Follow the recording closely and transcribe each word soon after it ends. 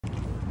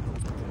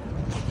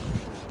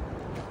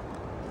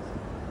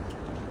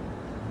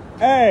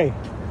Hey.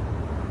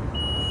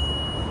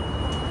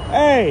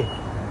 Hey.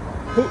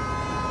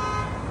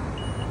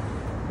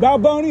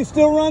 Balbonis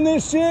still run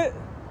this shit?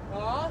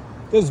 Huh?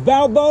 Does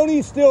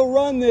Balbonis still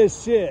run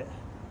this shit?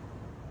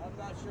 I'm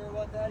not sure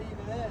what that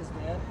even is,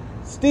 man.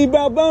 Steve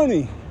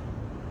Balboni.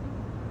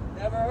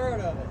 Never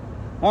heard of it.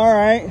 All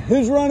right.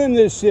 Who's running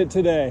this shit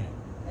today?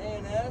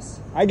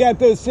 A&S? I got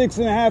those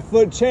 6.5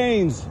 foot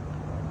chains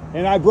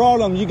and I brought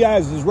them. You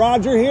guys, is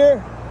Roger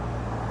here?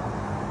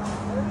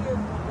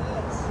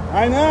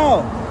 I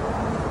know.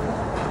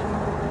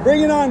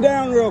 Bring it on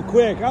down real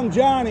quick. I'm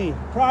Johnny,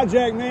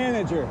 project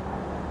manager.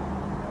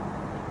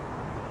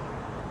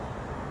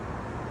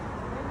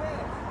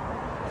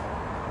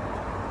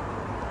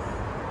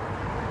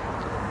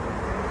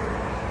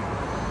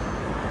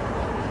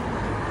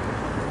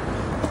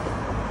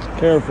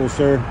 Careful,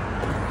 sir.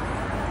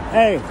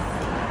 Hey,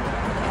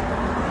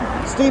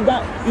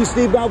 you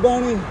Steve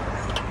Balboni?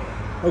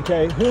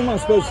 Okay, who am I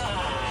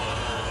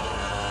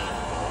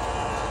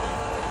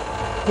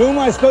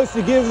supposed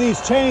to give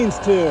these chains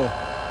to?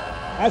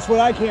 That's what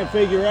I can't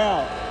figure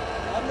out.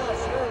 I'm not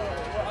sure.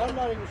 I'm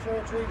not even sure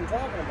what you're even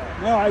talking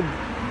about. No,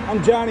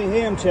 I'm Johnny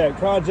Hamcheck,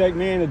 project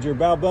manager.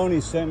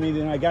 Balboni sent me,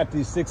 and I got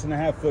these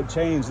 6.5 foot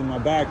chains in my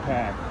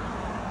backpack.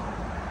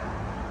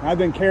 I've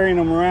been carrying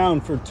them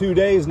around for 2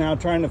 days now,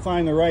 trying to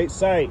find the right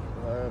site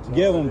to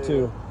give them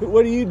to.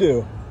 What do you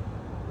do?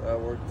 I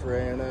work for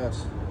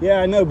A&S. Yeah,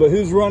 I know, but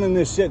who's running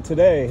this shit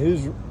today?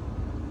 Is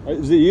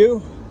it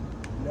you?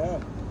 No.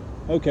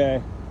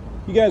 Okay.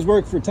 You guys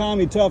work for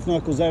Tommy Tough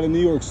Knuckles out of New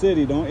York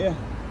City, don't you?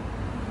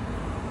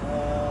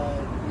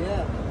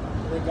 Yeah.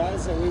 The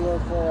guys that we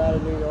work for out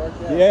of New York,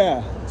 yeah.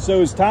 Yeah.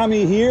 So is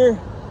Tommy here?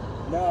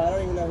 No, I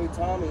don't even know who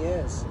Tommy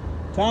is.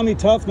 Tommy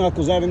Tough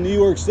Knuckles out of New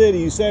York City.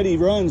 You said he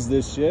runs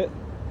this shit.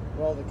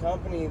 Well, the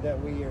company that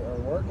we are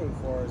working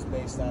for is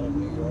based out of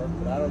New York,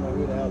 but I don't know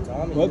who the hell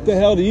Tommy is. What the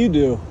hell do you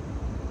do?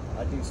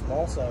 I do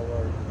small cell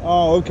work.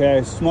 Oh,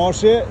 okay. Small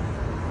shit? Towers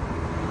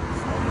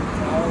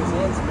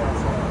and small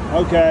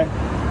cell. Okay.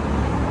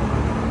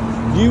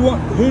 Do you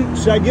want,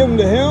 should I give them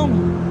to him?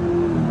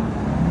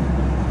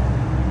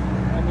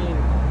 I mean,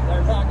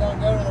 they're not going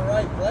to go to the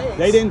right place.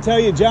 They didn't tell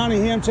you Johnny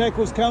Hamcheck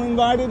was coming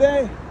by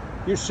today?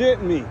 You're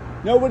shitting me.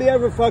 Nobody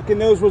ever fucking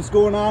knows what's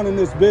going on in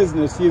this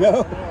business, you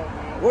know?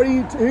 Who are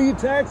you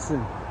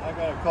texting? I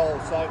got a call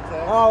site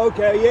text. Oh,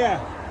 okay,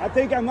 yeah. I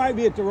think I might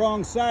be at the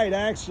wrong site,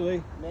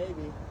 actually.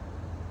 Maybe.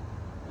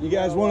 You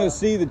guys want to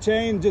see the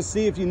chain, just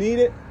see if you need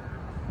it?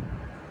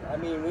 I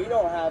mean, we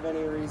don't have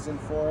any reason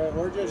for it.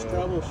 We're just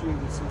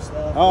troubleshooting some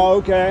stuff. Oh,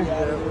 okay.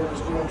 We're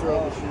just doing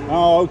troubleshooting.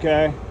 Oh,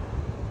 okay.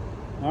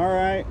 All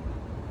right.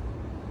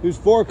 Whose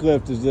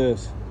forklift is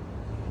this?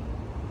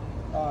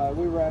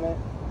 We rent it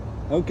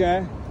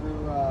Okay.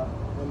 through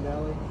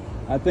Lindeli.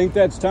 I think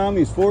that's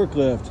Tommy's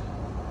forklift.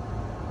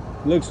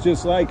 Looks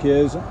just like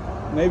his.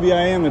 Maybe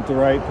I am at the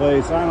right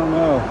place. I don't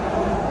know.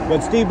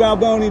 But Steve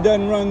Balboni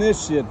doesn't run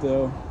this shit,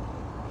 though.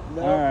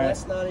 No, All right.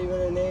 That's not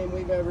even a name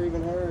we've ever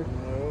even heard.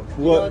 No.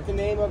 You know what the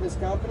name of his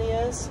company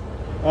is?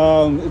 He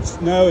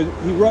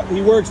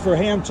works for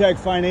Hamcheck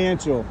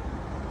Financial.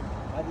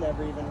 I've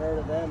never even heard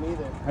of them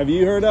either. Have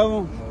you heard of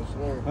them? No,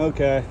 sir.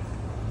 Okay.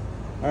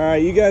 All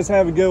right, you guys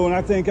have a good one.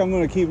 I think I'm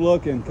going to keep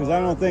looking because I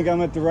don't think I'm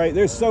at the right.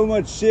 There's so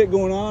much shit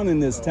going on in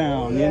this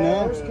town, you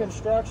know? There's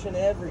construction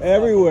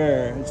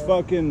Everywhere. It's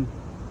fucking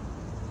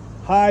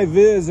high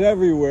vis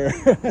everywhere.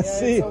 Yeah,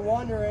 See? it's a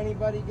wonder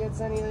anybody gets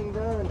anything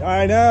done.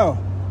 I know,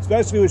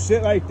 especially with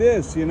shit like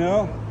this, you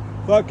know?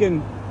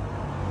 Fucking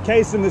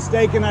case of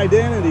mistaken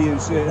identity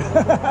and shit.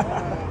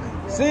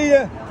 See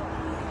ya.